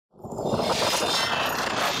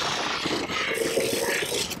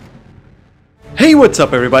Hey, what's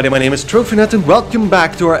up everybody, my name is TrophyNet and welcome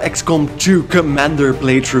back to our XCOM 2 Commander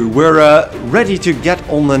playthrough. We're ready to get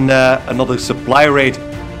on another supply raid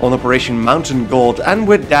on Operation Mountain Gold, and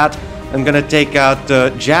with that I'm gonna take out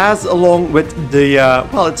Jazz along with the,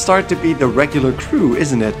 well, it started to be the regular crew,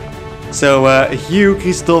 isn't it? So Hugh,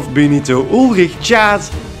 Christophe, Benito, Ulrich,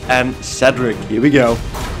 Jazz and Cedric, here we go.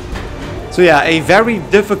 So yeah, a very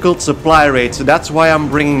difficult supply raid, so that's why I'm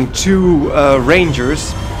bringing two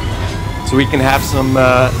Rangers. So we can have some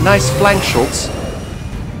nice flank shots.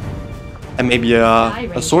 And maybe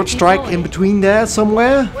a sword strike in between there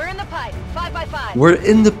somewhere. We're in the pipe, 5 by 5. We're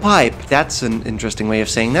in the pipe. That's an interesting way of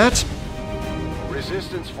saying that.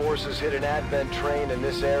 Resistance forces hit an advent train in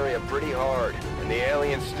this area pretty hard, and the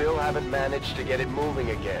aliens still haven't managed to get it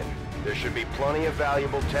moving again. There should be plenty of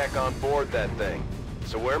valuable tech on board that thing.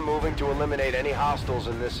 So we're moving to eliminate any hostiles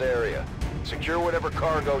in this area. Secure whatever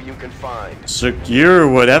cargo you can find.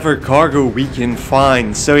 Secure whatever cargo we can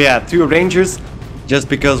find. So yeah, two Rangers, just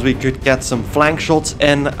because we could get some flank shots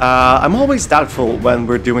in. I'm always doubtful when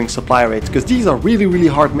we're doing supply raids, because these are really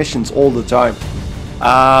hard missions all the time.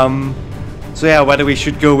 So yeah, whether we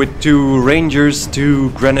should go with two Rangers, two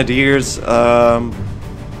Grenadiers,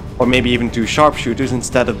 or maybe even two Sharpshooters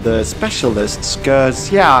instead of the Specialists,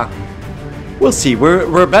 because yeah, we'll see.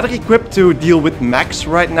 We're better equipped to deal with mechs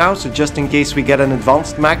right now, so just in case we get an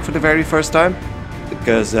advanced mech for the very first time,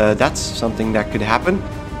 because that's something that could happen.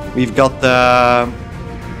 We've got the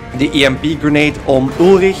EMP grenade on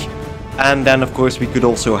Ulrich, and then of course we could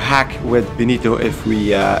also hack with Benito if we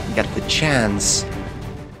get the chance.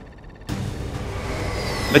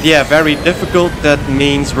 But yeah, very difficult. That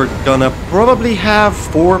means we're gonna probably have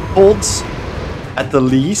 4 pods at the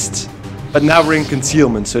least. But now we're in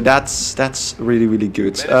concealment, so that's really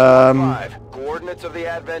good. Coordinates of the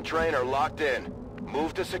advent train are locked in.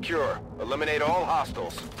 Move to secure. Eliminate all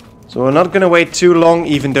hostiles. So we're not gonna wait too long,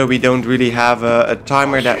 even though we don't really have a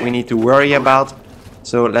timer that we need to worry about.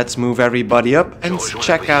 So let's move everybody up and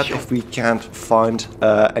check out if we can't find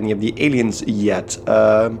any of the aliens yet.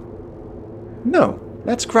 No.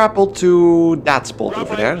 Let's grapple to that spot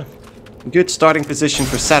over there. Good starting position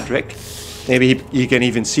for Cedric. Maybe he can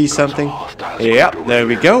even see something. Yeah, there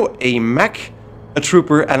we go. A mech, a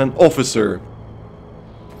trooper and an officer.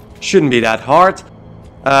 Shouldn't be that hard.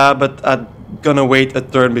 But I'm gonna wait a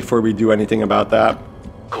turn before we do anything about that.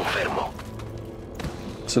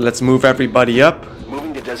 So let's move everybody up.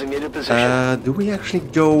 Moving to designated position. Do we actually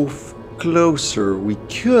go closer? We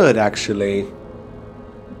could actually.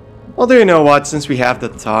 Although you know what, since we have the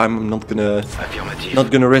time, I'm not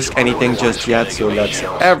gonna risk anything just yet. So let's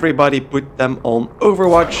everybody put them on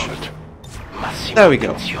Overwatch. There we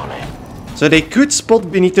go. So they could spot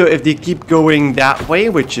Benito if they keep going that way,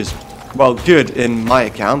 which is, well, good in my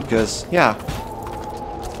account, because yeah.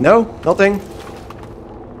 No, nothing.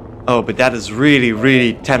 Oh, but that is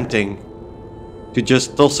really tempting to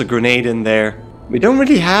just toss a grenade in there. We don't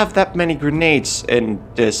really have that many grenades in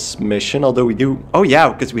this mission, although we do... Oh yeah,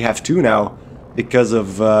 because we have 2 now. Because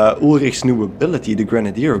of Ulrich's new ability, the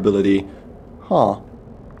Grenadier ability. Huh.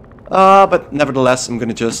 But nevertheless, I'm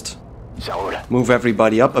gonna just move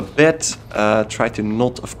everybody up a bit. Try to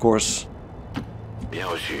not, of course,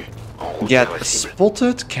 get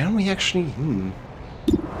spotted. Can we actually...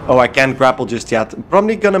 Oh, I can't grapple just yet. I'm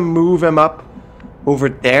probably gonna move him up over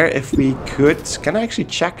there if we could. Can I actually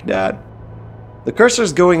check that? The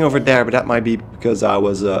cursor's going over there, but that might be because I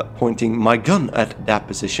was pointing my gun at that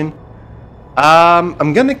position.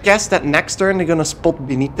 I'm gonna guess that next turn they're gonna spot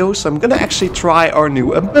Benito, so I'm gonna actually try our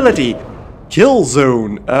new ability, Kill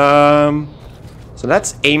Zone. So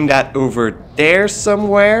let's aim that over there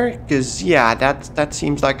somewhere, because yeah, that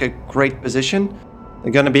seems like a great position.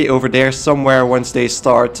 They're gonna be over there somewhere once they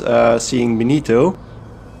start seeing Benito.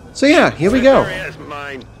 So yeah, here we go.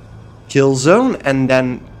 Kill Zone, and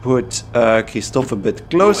then put Christophe a bit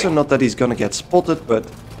closer. Not that he's gonna get spotted, but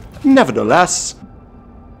nevertheless.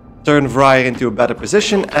 Turn Vryer into a better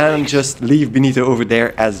position and just leave Benito over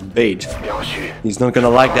there as bait. He's not gonna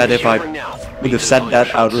like that if I would have said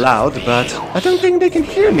that out loud, but I don't think they can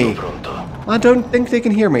hear me. I don't think they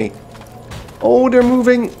can hear me. Oh, they're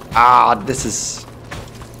moving. Ah,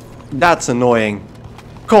 that's annoying.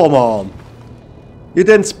 Come on. You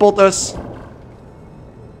didn't spot us.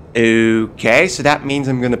 Okay, so that means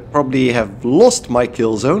I'm gonna probably have lost my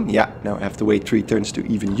kill zone. Yeah, now I have to wait 3 turns to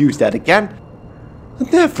even use that again.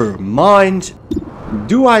 Never mind.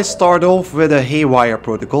 Do I start off with a haywire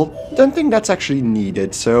protocol? Don't think that's actually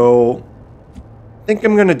needed, so I think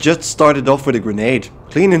I'm gonna just start it off with a grenade.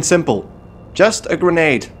 Clean and simple. Just a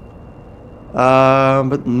grenade.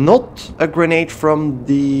 But not a grenade from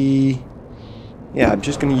the Yeah, I'm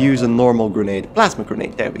just gonna use a normal grenade. Plasma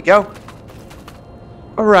grenade, there we go.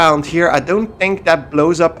 Around here, I don't think that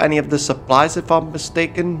blows up any of the supplies if I'm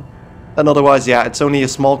mistaken. And otherwise, yeah, it's only a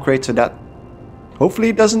small crate, so that hopefully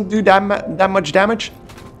it doesn't do that much damage.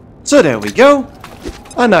 So there we go.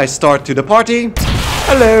 A nice start to the party.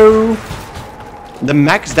 Hello. The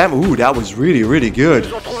max damage, ooh, that was really, really good.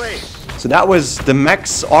 So that was, the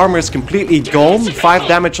max armor is completely gone. 5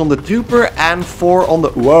 damage on the trooper and 4 on the,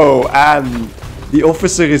 whoa, and the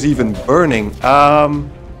officer is even burning.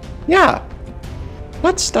 Yeah.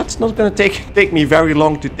 That's not gonna take me very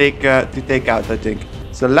long to take out, I think.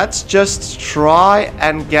 So let's just try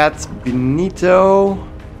and get Benito.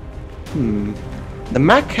 The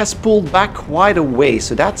mech has pulled back quite a way,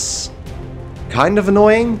 so that's kind of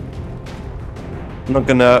annoying. I'm not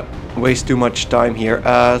gonna waste too much time here.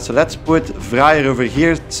 So let's put Vrijer over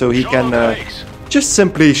here so he can just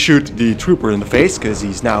simply shoot the trooper in the face, because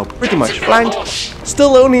he's now pretty much flanked.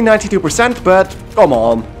 Still only 92%, but come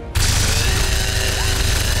on.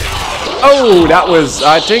 Oh, that was,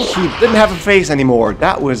 I think he didn't have a face anymore.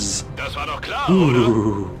 That was,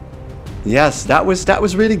 ooh. Yes, that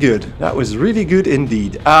was really good. That was really good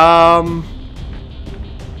indeed.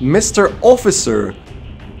 Mr. Officer,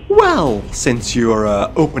 well, since you're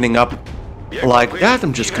opening up like that,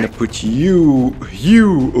 I'm just gonna put you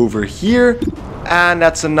over here, and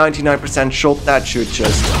that's a 99% shot. That should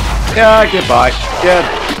just, yeah, goodbye,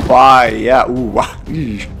 yeah. Ooh,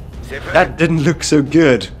 that didn't look so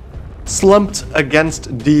good. Slumped against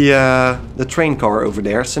the train car over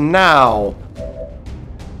there. So now,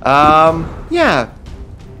 yeah,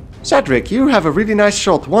 Cedric, you have a really nice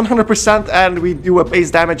shot, 100%, and we do a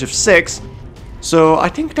base damage of 6. So I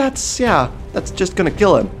think that's, yeah, that's just gonna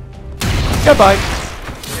kill him. Goodbye.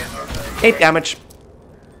 8 damage.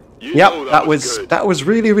 Yep, that was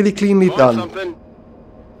really, really cleanly done.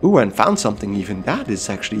 Ooh, and found something even. That is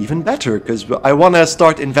actually even better, because I want to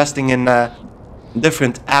start investing in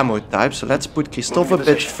different ammo types. So let's put Christophe a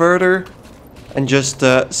bit further and just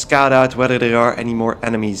scout out whether there are any more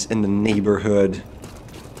enemies in the neighborhood.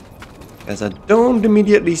 As I don't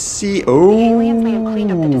immediately see. Oh,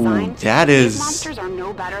 that is. Monsters are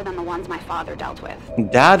no better than the ones my father dealt with.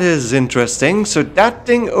 That is interesting. So that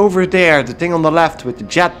thing over there, the thing on the left with the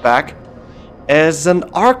jetpack, is an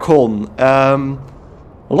Archon. A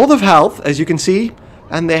lot of health, as you can see,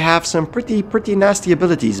 and they have some pretty nasty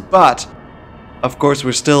abilities. But of course,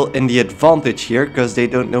 we're still in the advantage here because they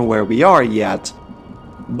don't know where we are yet.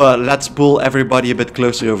 But let's pull everybody a bit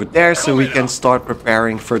closer over there so we can start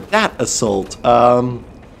preparing for that assault.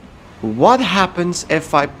 What happens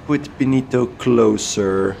if I put Benito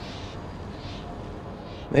closer?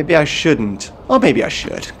 Maybe I shouldn't. Oh, maybe I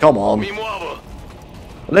should. Come on.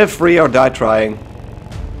 Live free or die trying.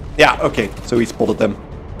 Yeah, okay. So he spotted them.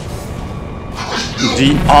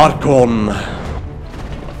 The Archon.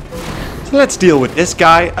 So let's deal with this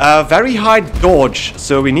guy. Very high dodge,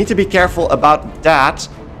 so we need to be careful about that.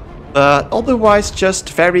 But otherwise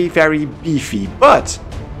just very beefy. But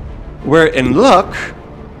we're in luck,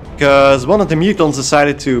 because one of the mutants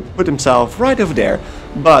decided to put himself right over there.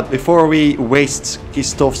 But before we waste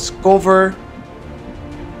Christophe's cover,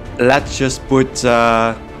 let's just put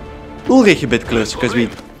Ulrich a bit closer, because we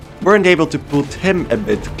weren't able to put him a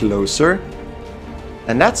bit closer.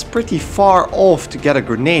 And that's pretty far off to get a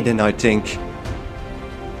grenade in, I think.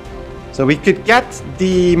 So we could get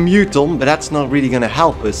the mutant, but that's not really gonna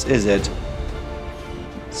help us, is it?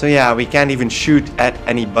 So yeah, we can't even shoot at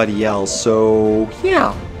anybody else. So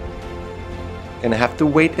yeah, gonna have to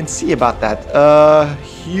wait and see about that.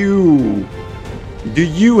 Hugh, do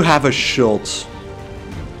you have a shot?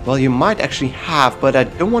 Well, you might actually have, but I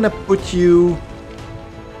don't want to put you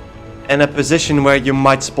in a position where you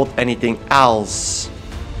might spot anything else.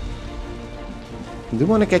 I do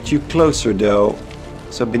want to get you closer though.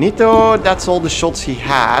 So Benito, that's all the shots he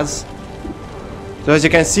has. So as you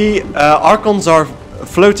can see, Archons are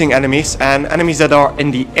floating enemies, and enemies that are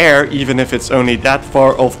in the air, even if it's only that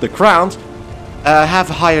far off the ground, have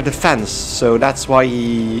higher defense. So that's why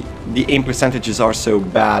the aim percentages are so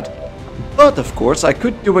bad. But of course, I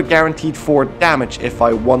could do a guaranteed 4 damage if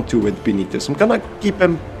I want to with Benito. So I'm gonna keep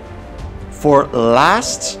him for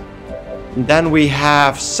last. Then we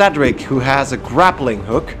have Cedric, who has a grappling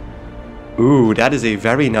hook. Ooh, that is a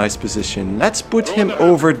very nice position. Let's put him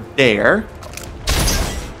over there.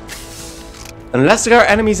 Unless there are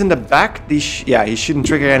enemies in the back, yeah, he shouldn't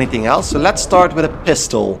trigger anything else. So let's start with a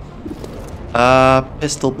pistol.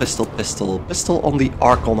 Pistol on the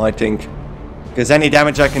Archon, I think. Because any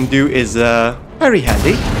damage I can do is very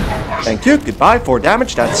handy. Thank you. Goodbye. 4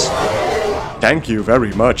 damage. That's... Thank you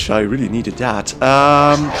very much. I really needed that.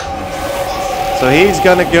 So So he's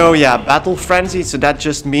gonna go, yeah, Battle Frenzy. So that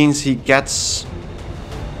just means he gets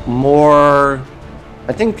more...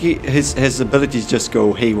 I think his abilities just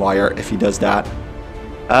go haywire if he does that.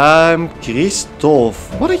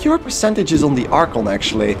 Christoph, what are your percentages on the Archon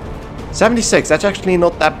actually? 76, that's actually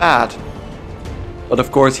not that bad. But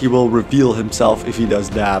of course he will reveal himself if he does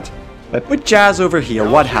that. If I put Jazz over here,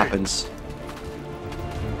 what happens?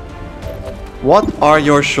 What are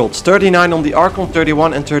your shots? 39 on the Archon,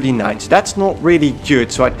 31 and 39. So that's not really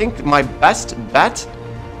good. So I think my best bet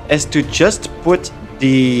is to just put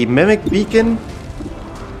the Mimic Beacon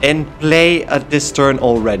in play at this turn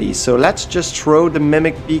already. So let's just throw the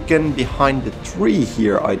Mimic Beacon behind the tree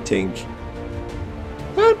here, I think.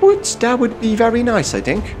 That would be very nice, I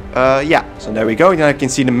think. Yeah, so there we go. Now I can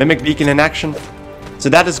see the Mimic Beacon in action. So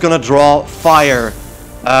that is gonna draw fire.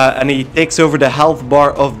 And he takes over the health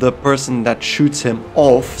bar of the person that shoots him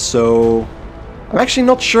off. So I'm actually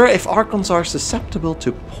not sure if Archons are susceptible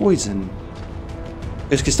to poison.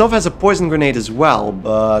 Because Christoph has a poison grenade as well,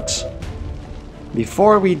 but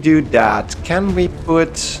before we do that, can we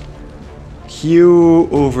put Hugh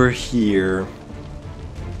over here?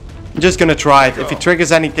 I'm just gonna try it. If he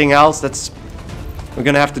triggers anything else, we're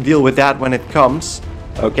gonna have to deal with that when it comes.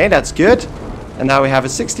 Okay, that's good. And now we have a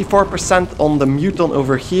 64% on the Muton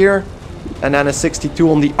over here. And then a 62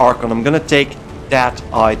 on the Archon. I'm gonna take that,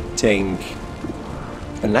 I think.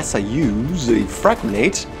 Unless I use a frag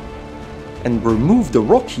grenade and remove the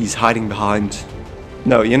rock he's hiding behind.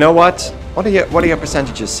 No, you know what? What are your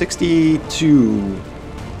percentages? 62.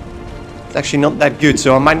 It's actually not that good.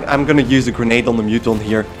 So I'm gonna use a grenade on the Muton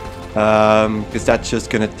here. Because that's just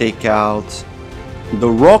gonna take out the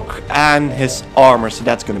rock and his armor. So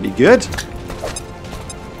that's gonna be good.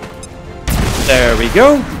 There we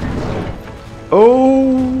go.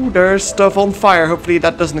 Oh, there's stuff on fire. Hopefully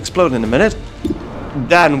that doesn't explode in a minute.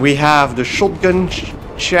 Then we have the shotgun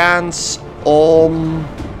chance on...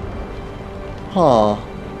 Huh.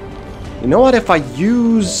 You know what? If I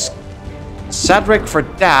use Cedric for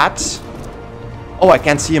that... Oh, I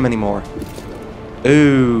can't see him anymore.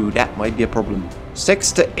 Oh, that might be a problem.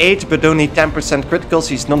 6 to 8, but only 10% criticals.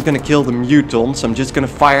 He's not going to kill the Muton, so I'm just going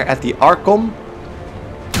to fire at the Archon.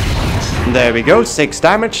 There we go, 6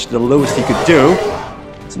 damage, the lowest he could do.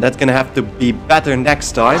 So that's gonna have to be better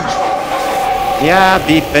next time. Yeah,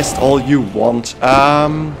 be pissed all you want.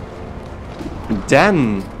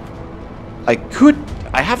 Then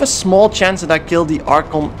I have a small chance that I kill the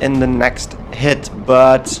Archon in the next hit,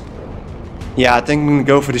 but yeah, I think I'm gonna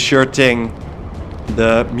go for the sure thing.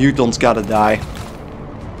 The Muton's gotta die.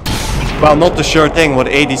 Well, not the sure thing with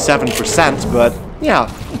 87%, but yeah,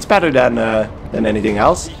 it's better than anything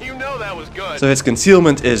else. So his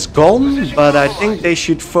concealment is gone, but I think they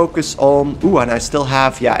should focus on... Ooh, and I still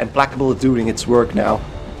have, yeah, Implacable doing its work now.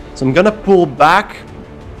 So I'm gonna pull back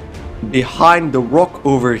behind the rock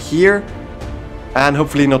over here and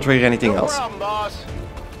hopefully not trigger anything else.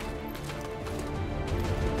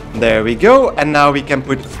 There we go, and now we can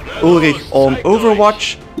put Ulrich on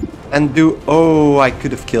Overwatch and do... Oh, I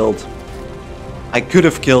could have killed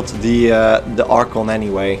the Archon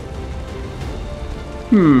anyway.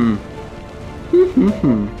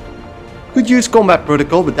 Could use combat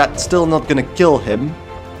protocol, but that's still not gonna kill him.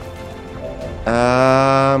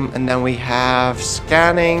 And then we have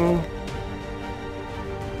scanning.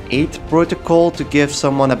 8 protocol to give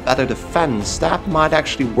someone a better defense. That might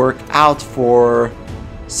actually work out for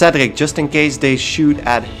Cedric, just in case they shoot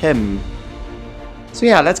at him. So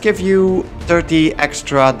yeah, let's give you 30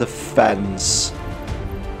 extra defense.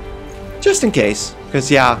 Just in case. Because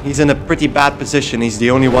yeah, he's in a pretty bad position. He's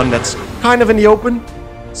the only one that's kind of in the open.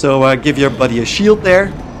 So give your buddy a shield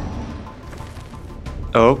there.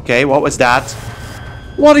 Okay, what was that?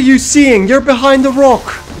 What are you seeing? You're behind the rock.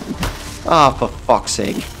 Ah, for fuck's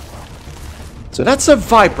sake. So that's a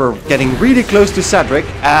Viper getting really close to Cedric.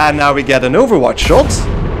 And now we get an Overwatch shot.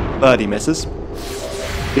 But he misses.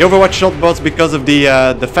 The Overwatch shot was because of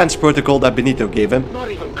the defense protocol that Benito gave him. Not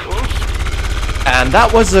even close. And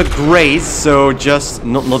that was a graze, so just...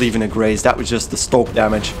 Not even a graze, that was just the stalk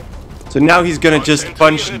damage. So now he's gonna just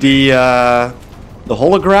punch the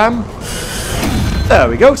hologram. There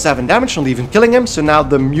we go, 7 damage, not even killing him. So now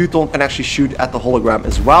the Muton can actually shoot at the hologram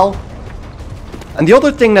as well. And the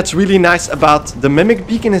other thing that's really nice about the Mimic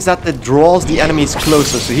Beacon is that it draws the enemies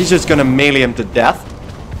closer. So he's just gonna melee him to death.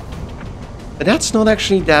 But that's not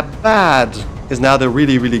actually that bad, because now they're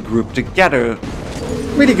really, really grouped together.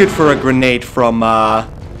 Really good for a grenade from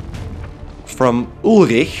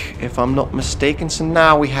Ulrich, if I'm not mistaken. So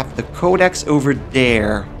now we have the Codex over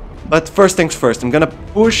there. But first things first, I'm gonna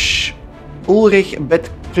push Ulrich a bit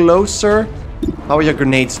closer. How are your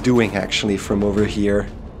grenades doing, actually, from over here?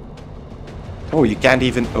 Oh, you can't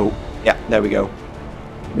even... Oh, yeah, there we go.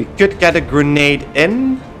 We could get a grenade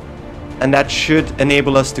in, and that should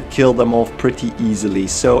enable us to kill them off pretty easily.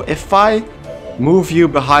 So if I move you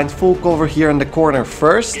behind full cover here in the corner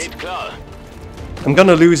first, I'm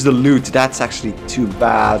gonna lose the loot. That's actually too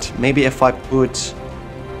bad. Maybe if I put...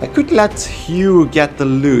 I could let Hugh get the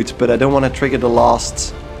loot, but I don't want to trigger the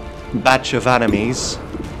last batch of enemies.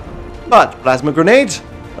 But, plasma grenade,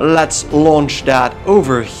 let's launch that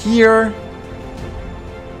over here.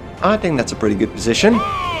 I think that's a pretty good position.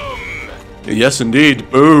 Yes, indeed.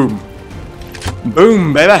 Boom.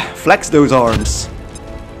 Boom, baby. Flex those arms.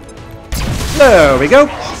 There we go.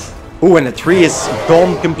 Oh, and the tree is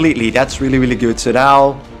gone completely. That's really, really good. So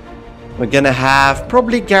now we're gonna have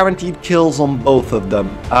probably guaranteed kills on both of them.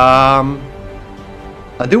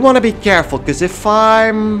 I do want to be careful, because if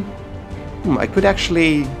I'm... I could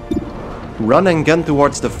actually run and gun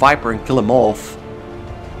towards the Viper and kill him off.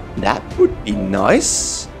 That would be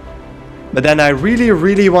nice. But then I really,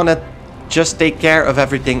 really want to just take care of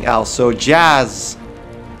everything else. So Jazz,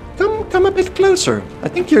 come a bit closer. I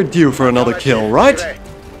think you're due for another kill, right?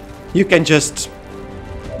 You can just...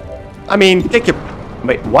 I mean, take your...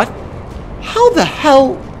 Wait, what? How the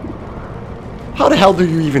hell do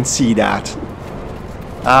you even see that?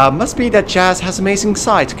 Must be that Jazz has amazing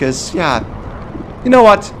sight, because, yeah... You know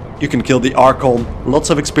what? You can kill the Archon. Lots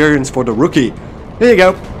of experience for the rookie. Here you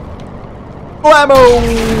go. Whammo!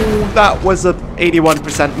 That was a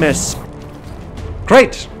 81% miss.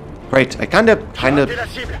 Great. Great. I kinda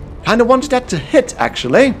wanted that to hit,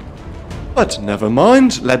 actually. But never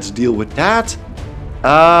mind. Let's deal with that.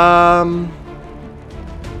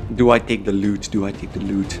 Do I take the loot? Do I take the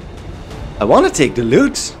loot? I want to take the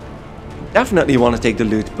loot. Definitely want to take the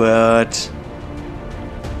loot, but...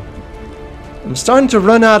 I'm starting to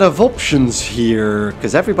run out of options here,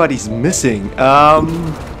 because everybody's missing.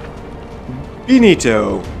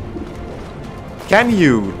 Benito, can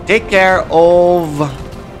you take care of...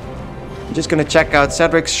 I'm just gonna check out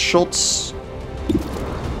Cedric's shots.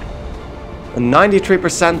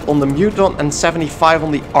 93% on the Muton and 75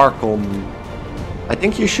 on the Archon. I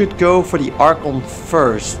think you should go for the Archon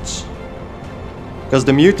first, because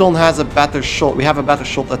the Muton has a better shot. We have a better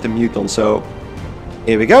shot at the Muton, so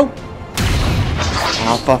here we go.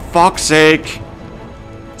 Oh, for fuck's sake.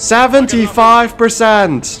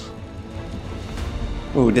 75%.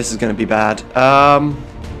 Oh, this is gonna be bad. How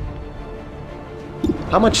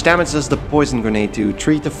much damage does the poison grenade do?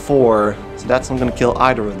 3 to 4. So that's not gonna kill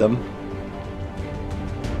either of them.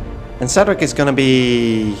 And Cedric is gonna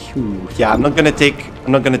be... yeah, I'm not gonna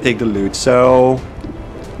take the loot. So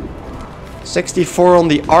 64 on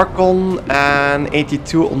the Archon and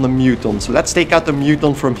 82 on the Muton. So let's take out the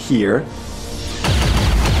Muton from here.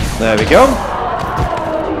 There we go.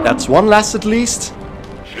 That's one less at least.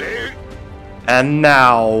 And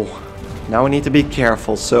now we need to be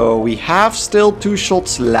careful. So we have still 2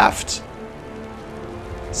 shots left.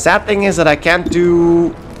 Sad thing is that I can't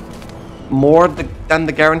do more than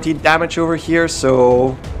the guaranteed damage over here.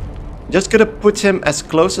 So I'm just gonna put him as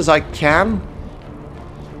close as I can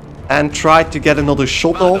and try to get another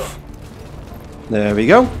shot off. There we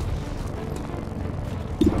go.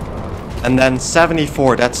 And then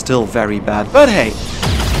 74, that's still very bad. But hey.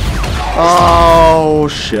 Oh,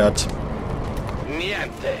 shit.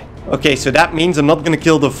 Okay, so that means I'm not gonna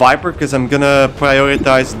kill the Viper, because I'm gonna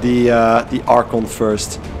prioritize the Archon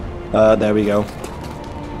first. There we go.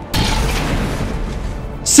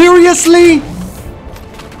 Seriously?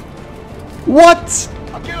 What?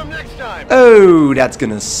 I'll get him next time. Oh, that's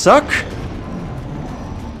gonna suck.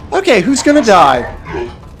 Okay, who's gonna die?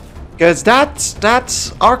 Because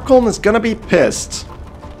that Archon is gonna be pissed.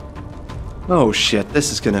 Oh shit,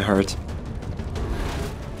 this is gonna hurt.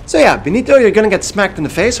 So yeah, Benito, you're gonna get smacked in the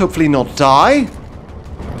face, hopefully not die.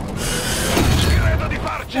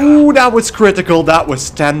 Ooh, that was critical, that was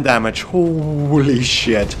 10 damage, holy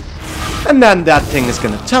shit. And then that thing is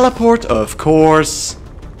gonna teleport, of course.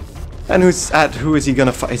 And who is he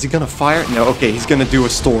gonna fire? Is he gonna fire? No, okay, he's gonna do a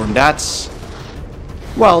storm, that's...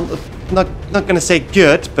 Well, not gonna say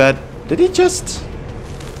good, but did he just...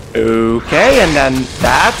 Okay, and then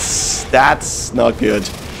that's not good.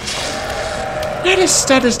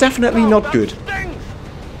 That is definitely not good.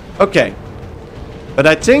 Okay. But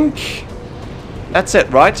I think that's it,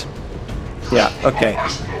 right? Yeah, okay.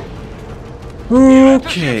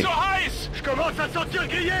 Okay.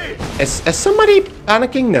 Is somebody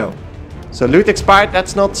panicking? No. So loot expired,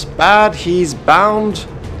 that's not bad. He's bound.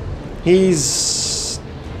 He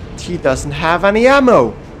doesn't have any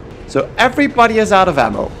ammo. So everybody is out of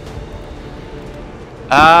ammo.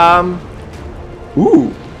 Ooh.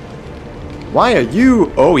 Why are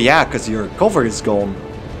you... Oh yeah, because your cover is gone.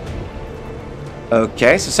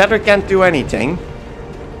 Okay, so Cedric can't do anything.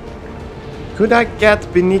 Could I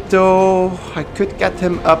get Benito? I could get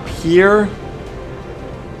him up here.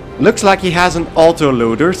 Looks like he has an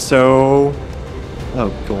auto-loader, so...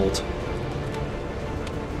 Oh god.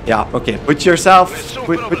 Yeah, okay, put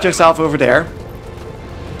yourself over there.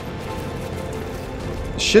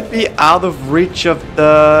 Should be out of reach of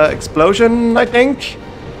the explosion, I think.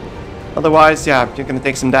 Otherwise, yeah, you're gonna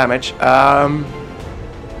take some damage.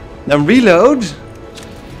 Then reload.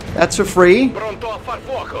 That's for free.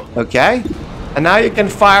 Okay. And now you can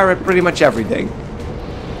fire at pretty much everything.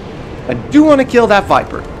 I do want to kill that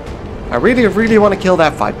Viper. I really, really want to kill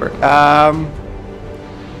that Viper.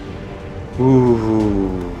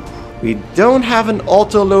 Ooh. We don't have an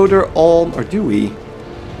autoloader on... Or do we?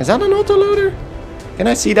 Is that an autoloader? Can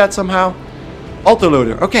I see that somehow?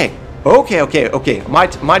 Autoloader. Okay. Okay.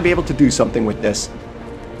 Might be able to do something with this.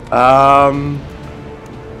 So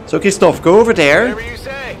Christoph, go over there. Whatever you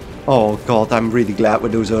say. Oh god, I'm really glad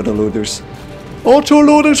with those autoloaders.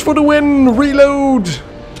 Autoloaders for the win! Reload!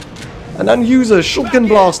 And then use a shotgun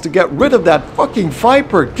blast to get rid of that fucking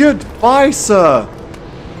Viper. Goodbye, sir.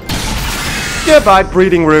 Goodbye,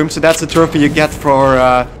 breeding room. So that's the trophy you get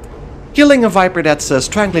for killing a Viper that's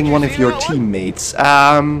strangling one of your teammates.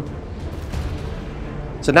 So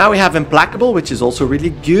now we have Implacable, which is also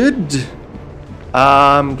really good.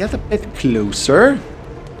 Get a bit closer.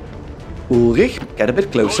 Ulrich, get a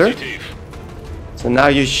bit closer. So now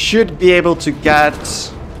you should be able to get...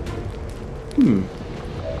 Do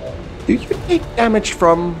you take damage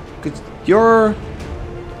from... Cause you're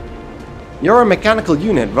a mechanical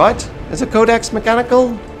unit, right? Is a Codex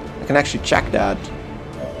mechanical? I can actually check that.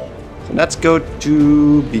 So let's go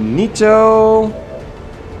to Benito.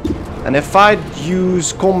 And if I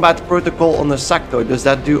use combat protocol on the sectoid, does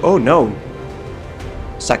that do... Oh no.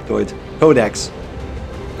 Sectoid. Codex.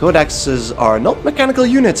 Codexes are not mechanical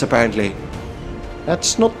units apparently.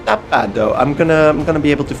 That's not that bad though. I'm gonna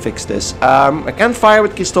be able to fix this. I can't fire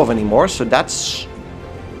with Christoph anymore, so that's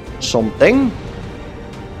something.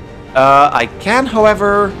 I can,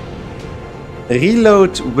 however,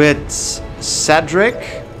 reload with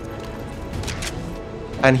Cedric,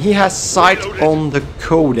 and he has sight on the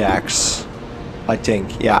Codex, I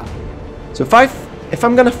think. Yeah. So if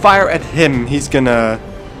I'm gonna fire at him, he's gonna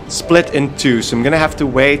split in two. So I'm gonna have to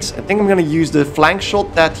wait. I think I'm gonna use the flank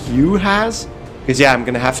shot that Hugh has. Because yeah, I'm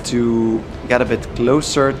gonna have to get a bit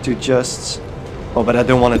closer to just... Oh, but I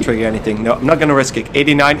don't want to trigger anything. No, I'm not gonna risk it.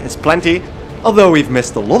 89 is plenty. Although we've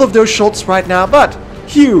missed a lot of those shots right now. But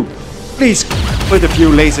Hugh, please put a few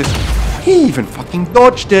lasers. He even fucking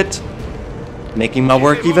dodged it. Making my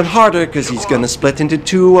work even harder because he's gonna split into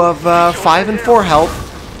two of 5 and 4 health.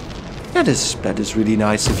 That is really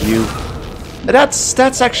nice of you. That's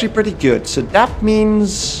actually pretty good. So that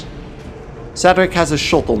means Cedric has a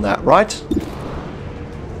shot on that, right?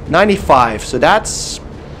 95, so that's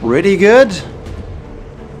pretty good.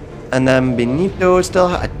 And then Benito still...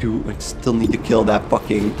 I still need to kill that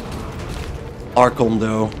fucking Archon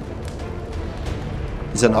though.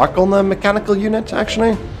 Is an Archon a mechanical unit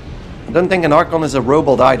actually? I don't think an Archon is a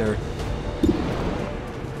robot either.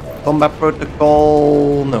 Combat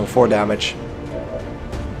protocol... No, 4 damage.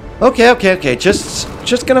 Okay.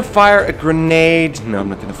 Just gonna fire a grenade. No, I'm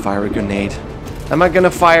not gonna fire a grenade. Am I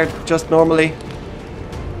gonna fire just normally?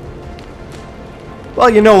 Well,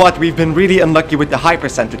 you know what? We've been really unlucky with the high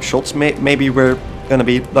percentage shots. Maybe we're gonna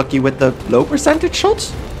be lucky with the low percentage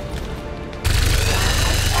shots?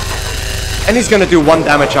 And he's gonna do 1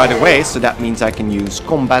 damage either way, so that means I can use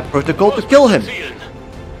combat protocol to kill him.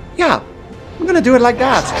 Yeah, I'm gonna do it like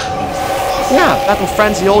that. Yeah, battle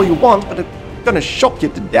frenzy all you want, but it's gonna shock you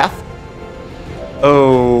to death.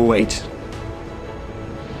 Oh, wait.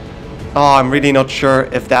 Oh, I'm really not sure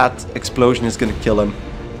if that explosion is gonna kill him.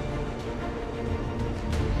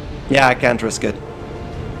 Yeah, I can't risk it.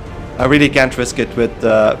 I really can't risk it with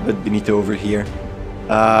Benito over here.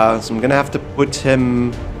 So I'm gonna have to put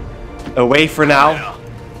him away for now.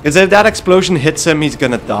 Because if that explosion hits him, he's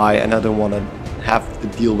gonna die, and I don't want to have to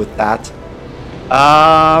deal with that.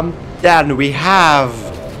 Then we have...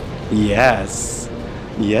 Yes,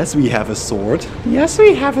 we have a sword. Yes,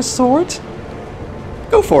 we have a sword.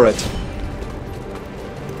 Go for it.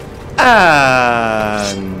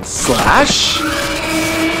 And slash.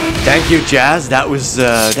 Thank you, Jazz. That was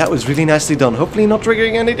really nicely done. Hopefully not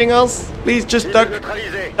triggering anything else. Please just duck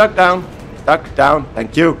down.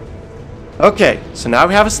 Thank you. Okay, so now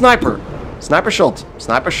we have a sniper. Sniper shot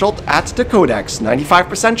at the Codex.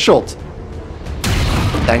 95% shot.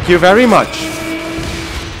 Thank you very much.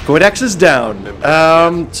 Codex is down.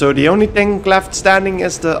 So the only thing left standing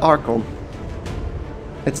is the Archon.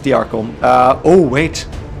 It's the Archon. Oh, wait.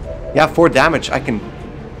 Yeah, 4 damage. I can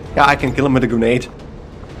kill him with a grenade.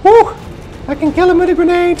 Woo! I can kill him with a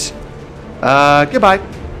grenade. Goodbye.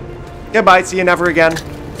 Goodbye. See you never again.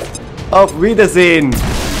 Auf Wiedersehen.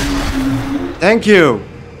 Thank you.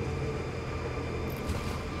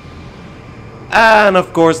 And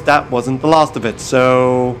of course, that wasn't the last of it.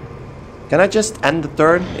 So, can I just end the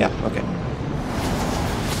turn? Yeah, okay.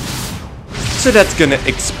 So that's gonna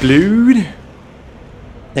explode.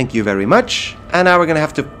 Thank you very much. And now we're gonna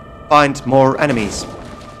have to find more enemies.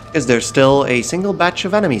 Is there still a single batch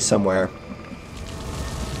of enemies somewhere?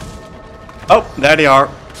 Oh, there they are.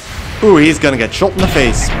 Ooh, he's gonna get shot in the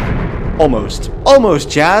face. Almost. Almost,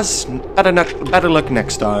 Jazz. Better luck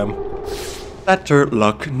next time. Better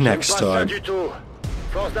luck next time.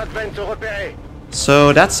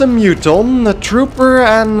 So that's a Muton, a Trooper,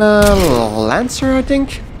 and a Lancer, I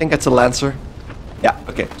think? I think it's a Lancer. Yeah,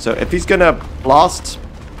 okay. So if he's gonna blast...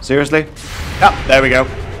 Seriously? Yeah, there we go.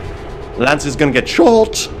 Lancer's gonna get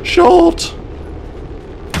shot. Shot.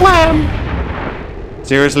 Wham!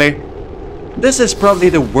 Seriously? This is probably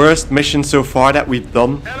the worst mission so far that we've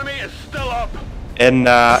done. Enemy is still up. In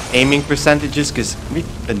aiming percentages, because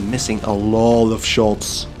we've been missing a lot of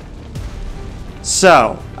shots.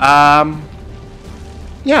 So,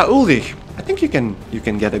 yeah, Ulrich, I think you can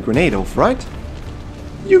get a grenade off, right?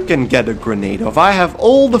 You can get a grenade off. I have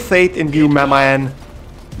all the faith in you, my man.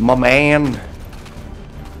 My man.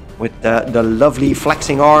 With the lovely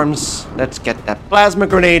flexing arms. Let's get that plasma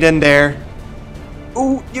grenade in there.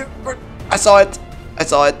 Ooh, I saw it. I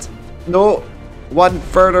saw it. No, one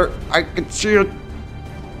further. I can see it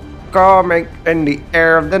coming in the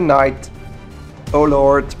air of the night. Oh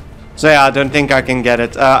lord. So yeah, I don't think I can get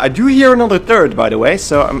it. I do hear another turret, by the way.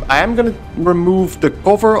 So I am gonna remove the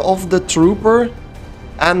cover of the Trooper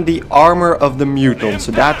and the armor of the Muton.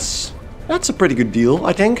 So that's a pretty good deal,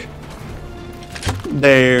 I think.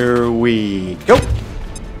 There we go.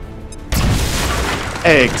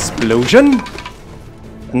 Explosion.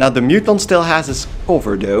 Now the Muton still has his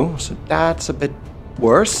cover though, so that's a bit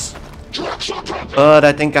worse. But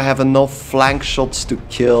I think I have enough flank shots to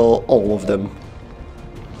kill all of them.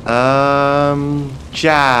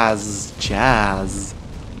 Jazz.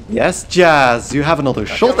 Yes, Jazz, you have another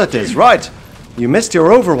shot at this, right? You missed your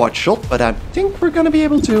Overwatch shot, but I think we're gonna be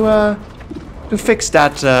able to fix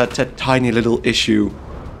that tiny little issue.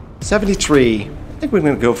 73. I think we're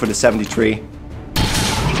gonna go for the 73.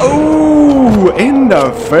 Oh, in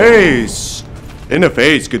the face! In the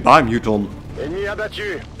face. Goodbye, Muton.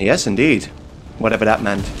 Yes, indeed. Whatever that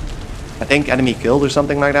meant. I think enemy killed or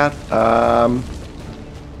something like that.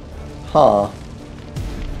 Huh.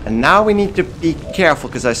 And now we need to be careful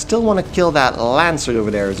because I still want to kill that Lancer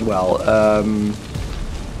over there as well.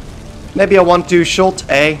 Maybe I want to shot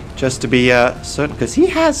A just to be certain because he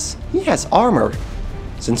has armor.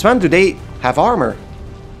 Since when do they have armor?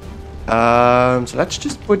 So let's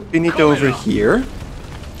just put Benito over here.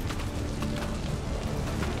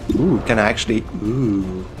 Ooh, can I actually...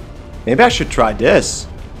 Ooh. Maybe I should try this.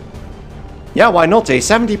 Yeah, why not? A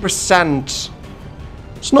 70%.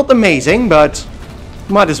 It's not amazing, but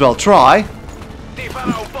might as well try.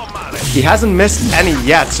 He hasn't missed any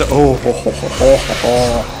yet, so...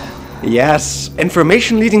 Yes.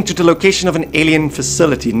 Information leading to the location of an alien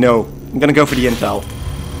facility. No. I'm gonna go for the intel.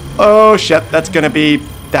 Oh shit, that's gonna be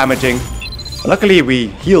damaging. Luckily we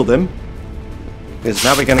healed him. Because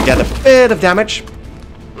now we're gonna get a bit of damage.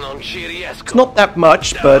 It's not that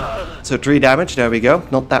much, but... So 3 damage, there we go.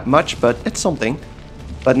 Not that much, but it's something.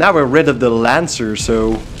 But now we're rid of the Lancer,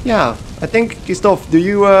 so... Yeah, I think, Christoph, do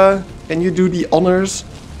you, can you do the honors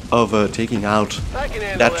of taking out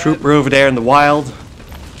that Trooper over there in the wild?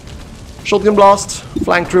 Shotgun blast,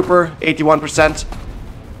 flank Trooper, 81%.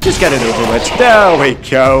 Just get it over with. There we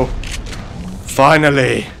go.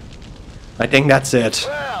 Finally. I think that's it.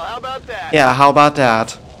 Well, how about that? Yeah, how about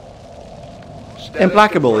that?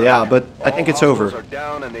 Implacable, yeah, but I think it's over. Are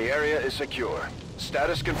down and the area is secure.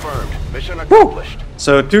 Status confirmed. Mission accomplished.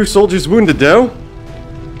 So 2 soldiers wounded though.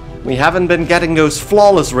 We haven't been getting those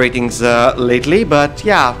flawless ratings lately, but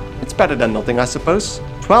yeah, it's better than nothing, I suppose.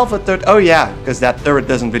 12 at 30. Oh yeah, because that turret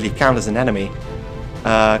doesn't really count as an enemy.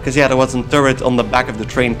 Because yeah, there was a turret on the back of the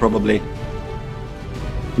train probably.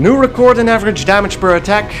 New record in average damage per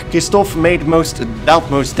attack. Christoph dealt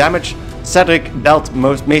most damage. Cedric dealt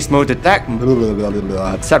most attack.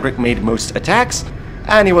 Cedric made most attacks.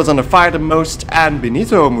 And he was under fire the most. And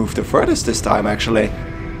Benito moved the furthest this time actually.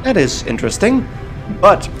 That is interesting.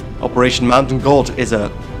 But Operation Mountain Gold is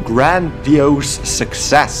a grandiose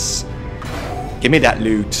success. Give me that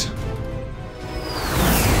loot.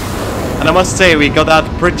 And I must say, we got out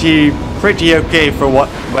pretty okay for what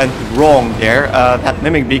went wrong there. That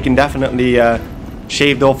mimic beacon definitely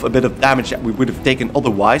shaved off a bit of damage that we would have taken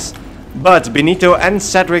otherwise. But Benito and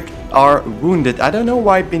Cedric are wounded. I don't know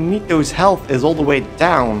why Benito's health is all the way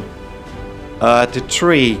down to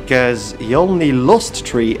 3, because he only lost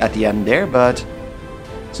 3 at the end there, but...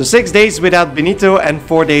 So 6 days without Benito and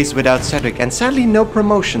 4 days without Cedric, and sadly no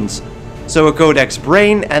promotions. So a Codex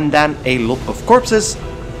Brain and then a lot of corpses,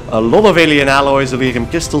 a lot of alien alloys, Elerium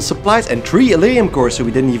crystal supplies, and 3 Elerium cores, so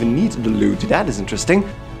we didn't even need the loot. That is interesting.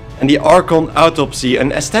 And the Archon Autopsy,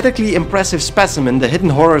 an aesthetically impressive specimen. The hidden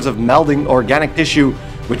horrors of melding organic tissue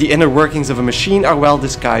with the inner workings of a machine are well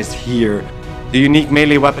disguised here. The unique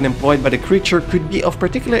melee weapon employed by the creature could be of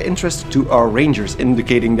particular interest to our rangers,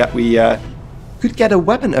 indicating that we could get a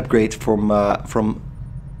weapon upgrade from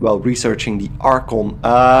well, researching the Archon.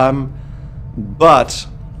 But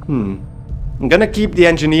I'm gonna keep the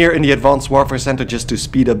engineer in the Advanced Warfare Center just to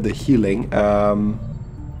speed up the healing.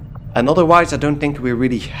 And otherwise, I don't think we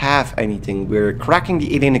really have anything. We're cracking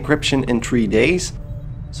the alien encryption in 3 days.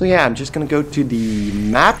 So yeah, I'm just gonna go to the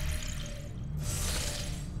map.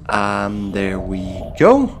 There we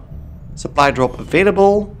go. Supply drop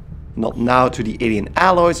available. Not now to the alien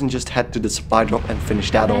alloys, and just head to the supply drop and finish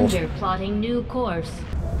that off. Plotting new course.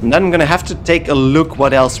 And then I'm gonna have to take a look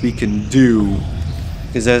what else we can do.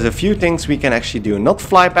 Because there's a few things we can actually do. Not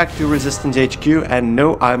fly back to Resistance HQ, and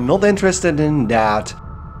no, I'm not interested in that.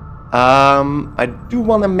 I do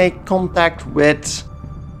want to make contact with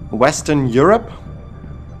Western Europe.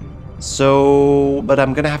 So, but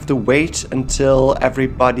I'm gonna have to wait until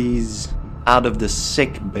everybody's out of the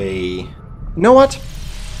sick bay. You know what?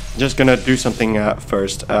 Just gonna do something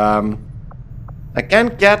first. I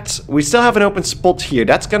can't get... We still have an open spot here.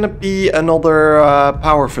 That's gonna be another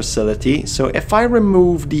power facility. So if I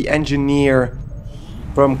remove the engineer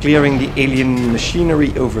from clearing the alien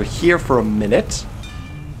machinery over here for a minute.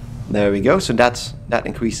 There we go. So that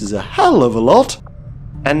increases a hell of a lot.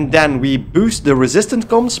 And then we boost the resistance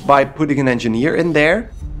comms by putting an engineer in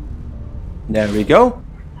there. There we go.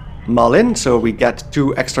 Malin. So we get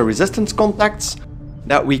 2 extra resistance contacts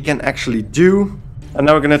that we can actually do. And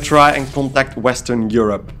now we're gonna try and contact Western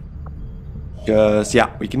Europe. Because,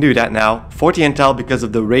 yeah, we can do that now. 40 intel because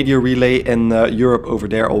of the radio relay in Europe over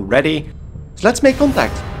there already. So let's make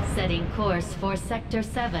contact. Setting course for Sector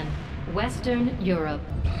 7, Western Europe.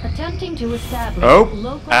 Attempting to establish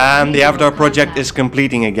local and the Avatar project contact. is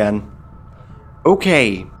completing again.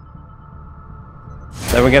 Okay.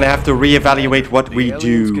 Then we're gonna have to reevaluate what we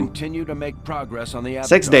do. Continue to make progress on the Avatar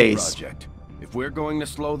 6 days. project. If we're going to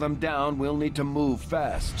slow them down, we'll need to move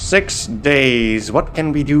fast. 6 days. What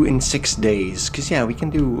can we do in 6 days? Because, yeah, we can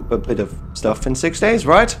do a bit of stuff in 6 days,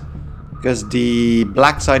 right? Because the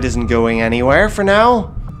black side isn't going anywhere for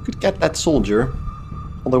now. Could get that soldier.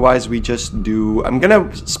 Otherwise, we just do... I'm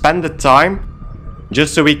gonna spend the time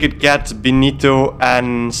just so we could get Benito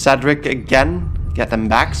and Cedric again. Get them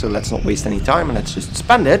back, so let's not waste any time and let's just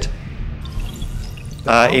spend it.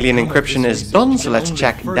 Alien encryption is done, so let's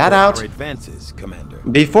check that out.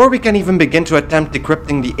 Before we can even begin to attempt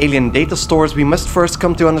decrypting the alien data stores, we must first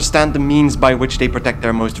come to understand the means by which they protect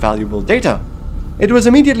their most valuable data. It was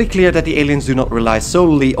immediately clear that the aliens do not rely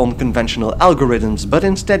solely on conventional algorithms, but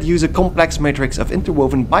instead use a complex matrix of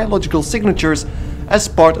interwoven biological signatures as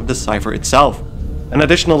part of the cipher itself. An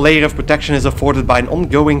additional layer of protection is afforded by an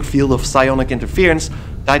ongoing field of psionic interference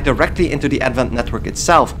tied directly into the Advent network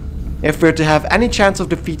itself. If we're to have any chance of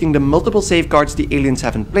defeating the multiple safeguards the aliens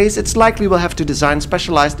have in place, it's likely we'll have to design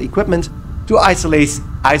specialized equipment to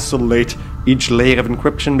isolate each layer of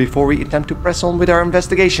encryption before we attempt to press on with our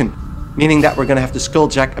investigation. Meaning that we're gonna have to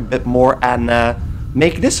skulljack a bit more and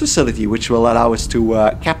make this facility, which will allow us to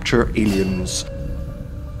capture aliens.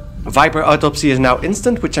 Viper Autopsy is now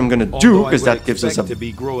instant, which I'm gonna do because that gives us a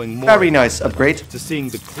very nice upgrade. To seeing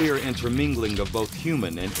the clear intermingling of both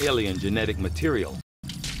human and alien genetic material.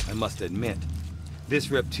 I must admit,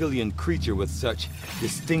 this reptilian creature with such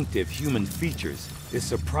distinctive human features is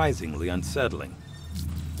surprisingly unsettling.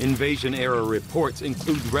 Invasion-era reports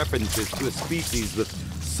include references to a species with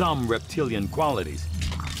some reptilian qualities,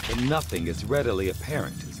 but nothing as readily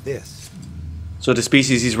apparent as this. So the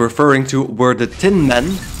species he's referring to were the Tin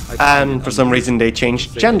Men, and for some reason they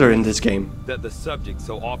changed gender in this game. That the subject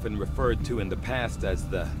so often referred to in the past as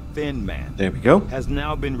the Thin Man, There we go. has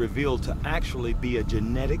now been revealed to actually be a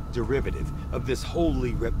genetic derivative of this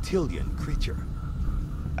wholly reptilian creature.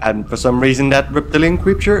 And for some reason that reptilian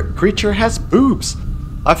creature has boobs.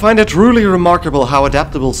 I find it truly remarkable how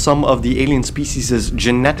adaptable some of the alien species'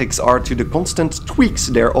 genetics are to the constant tweaks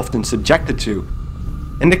they're often subjected to.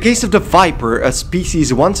 In the case of the Viper, a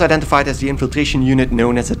species once identified as the infiltration unit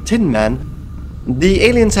known as a Tin Man, the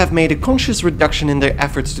aliens have made a conscious reduction in their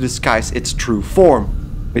efforts to disguise its true form.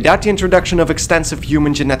 Without the introduction of extensive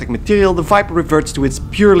human genetic material, the Viper reverts to its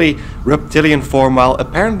purely reptilian form while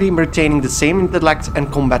apparently retaining the same intellect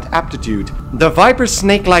and combat aptitude. The Viper's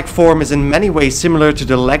snake-like form is in many ways similar to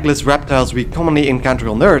the legless reptiles we commonly encounter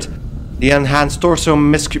on Earth. The enhanced torso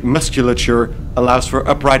musculature allows for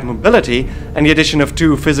upright mobility, and the addition of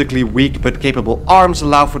 2 physically weak but capable arms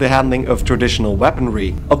allow for the handling of traditional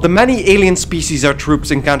weaponry. Of the many alien species our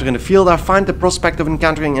troops encounter in the field, I find the prospect of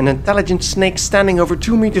encountering an intelligent snake standing over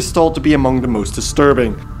 2 meters tall to be among the most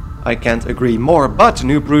disturbing. I can't agree more, but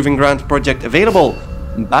new proving ground project available.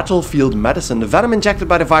 Battlefield medicine. The venom injected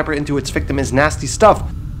by the Viper into its victim is nasty stuff,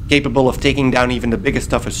 capable of taking down even the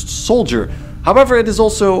biggest, toughest soldier. However, it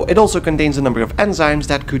also contains a number of enzymes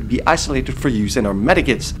that could be isolated for use in our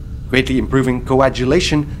medikits, greatly improving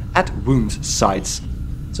coagulation at wound sites.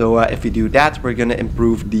 So if we do that, we're gonna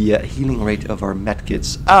improve the healing rate of our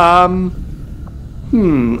medkits. I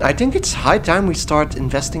think it's high time we start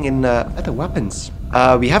investing in better weapons.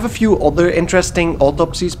 We have a few other interesting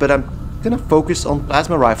autopsies, but I'm gonna focus on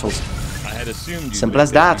plasma rifles. I had assumed you Simple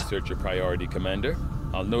as that. Research your priority, Commander.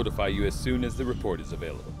 I'll notify you as soon as the report is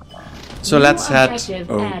available. So let's head.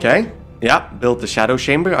 Okay. Yeah, build the shadow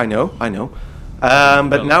chamber. I know.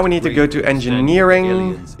 But now we need to go to engineering.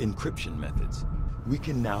 Aliens' encryption methods. We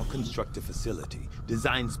can now construct a facility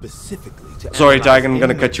designed specifically to. Sorry, Tiger, I'm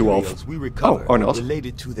gonna cut you off. We recover or not.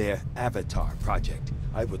 related to their Avatar project.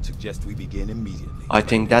 I would suggest we begin immediately. I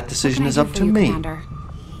think that decision is up to me.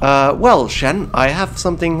 Well, Shen, I have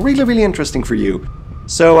something really interesting for you.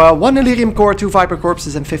 So, 1 Elerium core, 2 Viper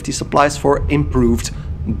corpses, and 50 supplies for improved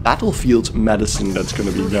battlefield medicine. That's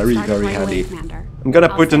gonna be very handy. I'm gonna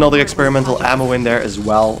put another experimental ammo in there as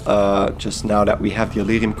well, just now that we have the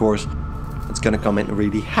Elerium cores. It's gonna come in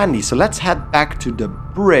really handy. So let's head back to the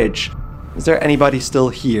bridge. Is there anybody still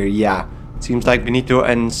here? Yeah. It seems like Benito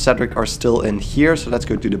and Cedric are still in here, so let's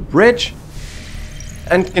go to the bridge.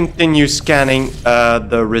 And continue scanning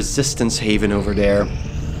the Resistance Haven over there.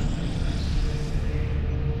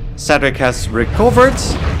 Cedric has recovered,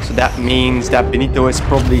 so that means that Benito is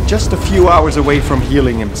probably just a few hours away from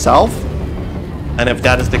healing himself. And if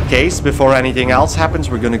that is the case, before anything else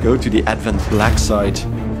happens, we're gonna go to the Advent Black site.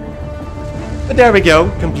 But there we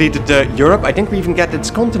go, completed Europe. I think we even get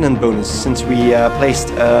its continent bonus since we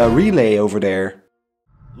placed a relay over there.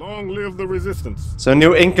 Long live the Resistance. So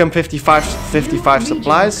new income 55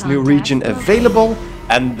 supplies, new region available.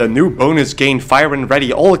 And the new bonus gain fire and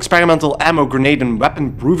ready. All experimental ammo, grenade and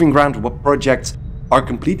weapon proving ground projects are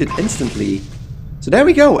completed instantly. So there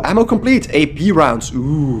we go, ammo complete, AP rounds.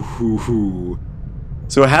 Ooh.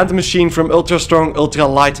 So a hand machine from ultra strong, ultra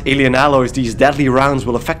light alien alloys. These deadly rounds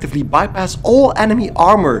will effectively bypass all enemy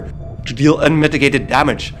armor to deal unmitigated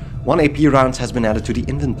damage. 1 AP rounds has been added to the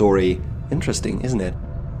inventory. Interesting, isn't it?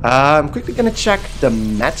 I'm quickly gonna check the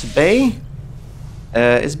med bay.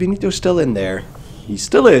 Is Benito still in there? He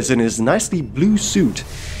still is in his nicely blue suit.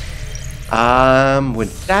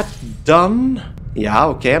 With that done, yeah,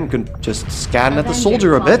 okay, I'm gonna just scan at the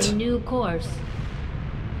soldier a bit.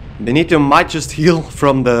 Benito might just heal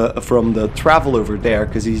from the travel over there,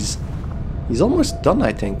 because he's almost done,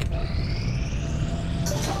 I think.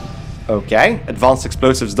 Okay, advanced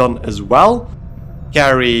explosives done as well.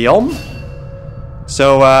 Carry on.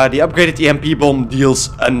 So the upgraded EMP bomb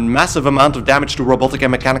deals a massive amount of damage to robotic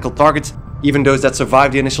and mechanical targets. Even those that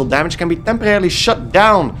survive the initial damage can be temporarily shut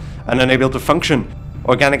down and unable to function.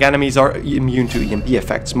 Organic enemies are immune to EMP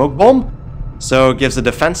effect. Smoke bomb, so gives a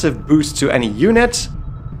defensive boost to any unit.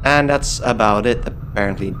 And that's about it,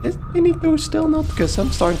 apparently. Is Benito still not? Because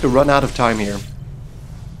I'm starting to run out of time here.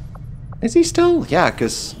 Is he still? Yeah,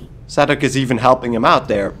 because Cedric is even helping him out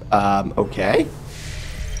there. Okay.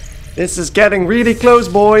 This is getting really close,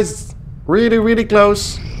 boys. Really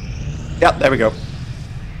close. Yeah, there we go.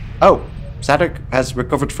 Oh. Cedric has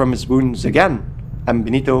recovered from his wounds again, and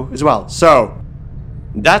Benito as well. So,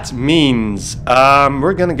 that means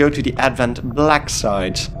we're gonna go to the Advent Black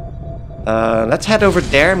side. Let's head over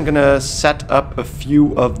there. I'm gonna set up a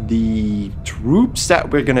few of the troops that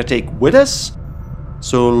we're gonna take with us.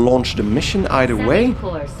 So launch the mission either way.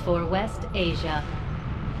 Course for West Asia.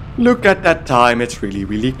 Look at that time, it's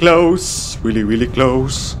really close. Really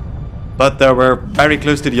close. But we're very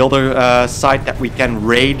close to the other site that we can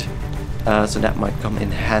raid. So that might come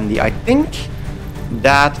in handy. I think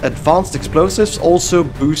that advanced explosives also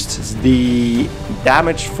boosts the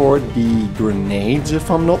damage for the grenades,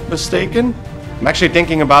 if I'm not mistaken. I'm actually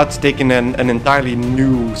thinking about taking an entirely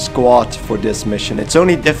new squad for this mission. It's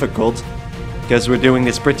only difficult because we're doing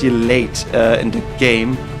this pretty late in the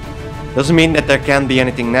game. Doesn't mean that there can't be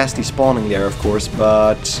anything nasty spawning there, of course,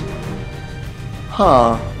 but...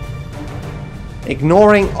 Huh.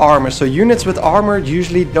 Ignoring armor. So units with armor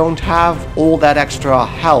usually don't have all that extra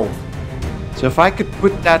health. So if I could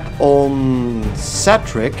put that on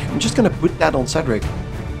Cedric... I'm just gonna put that on Cedric.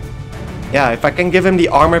 Yeah, if I can give him the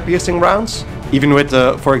armor-piercing rounds, even with,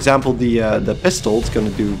 for example, the pistol, it's gonna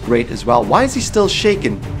do great as well. Why is he still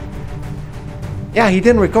shaken? Yeah, he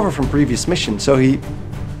didn't recover from previous mission, so he...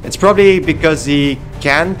 It's probably because he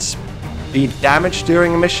can't be damaged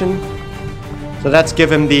during a mission. So let's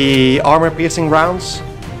give him the armor-piercing rounds.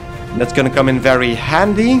 That's gonna come in very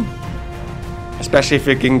handy. Especially if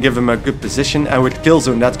we can give him a good position. And with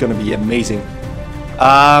Killzone, that's gonna be amazing.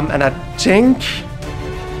 And I think...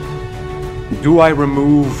 Do I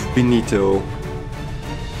remove Benito?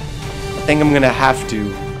 I think I'm gonna have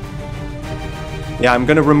to. Yeah, I'm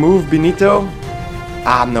gonna remove Benito.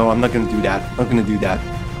 Ah, no, I'm not gonna do that. I'm not gonna do that.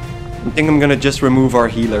 I think I'm gonna just remove our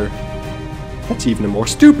healer. That's even a more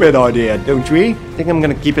stupid idea, don't we? I think I'm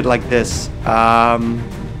gonna keep it like this.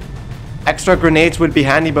 Extra grenades would be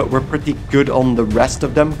handy, but we're pretty good on the rest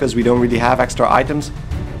of them because we don't really have extra items.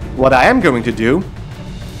 What I am going to do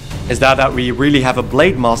is that we really have a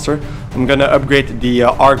Blade Master. I'm gonna upgrade the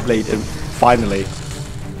Arc Blade finally.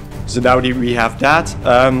 So now that we have that.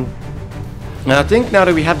 And I think now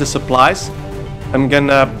that we have the supplies, I'm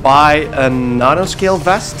gonna buy a nanoscale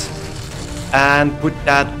vest and put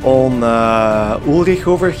that on Ulrich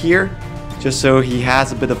over here, just so he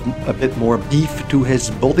has a bit more beef to his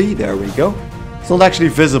body. There we go. It's not actually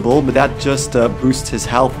visible, but that just boosts his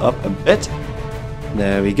health up a bit.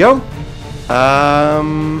 There we go.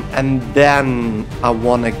 And then I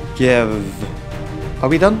wanna give... Are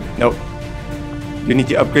we done? No. You need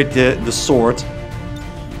to upgrade the sword.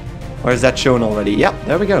 Or is that shown already? Yeah,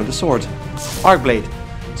 there we go, the sword. Arc Blade.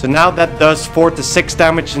 So now that does 4 to 6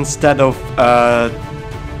 damage instead of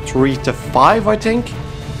 3 to 5, I think.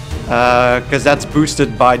 Because that's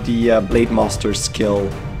boosted by the Blade Master skill,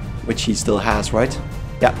 which he still has, right?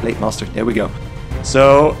 Yeah, Blade Master, there we go.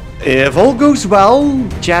 So, if all goes well,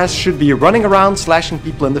 Jazz should be running around slashing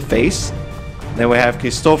people in the face. Then we have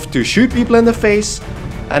Christophe to shoot people in the face.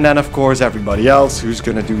 And then, of course, everybody else who's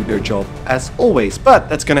gonna do their job as always. But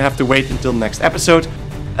that's gonna have to wait until next episode.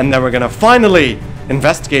 And then we're gonna finally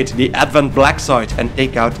investigate the Advent Black Site and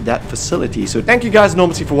take out that facility. So thank you guys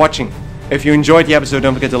enormously for watching. If you enjoyed the episode,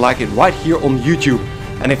 don't forget to like it right here on YouTube.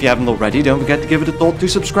 And if you haven't already, don't forget to give it a thought to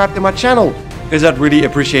subscribe to my channel, because I'd really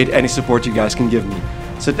appreciate any support you guys can give me.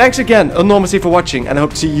 So thanks again enormously for watching, and I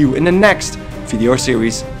hope to see you in the next video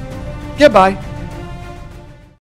series. Goodbye!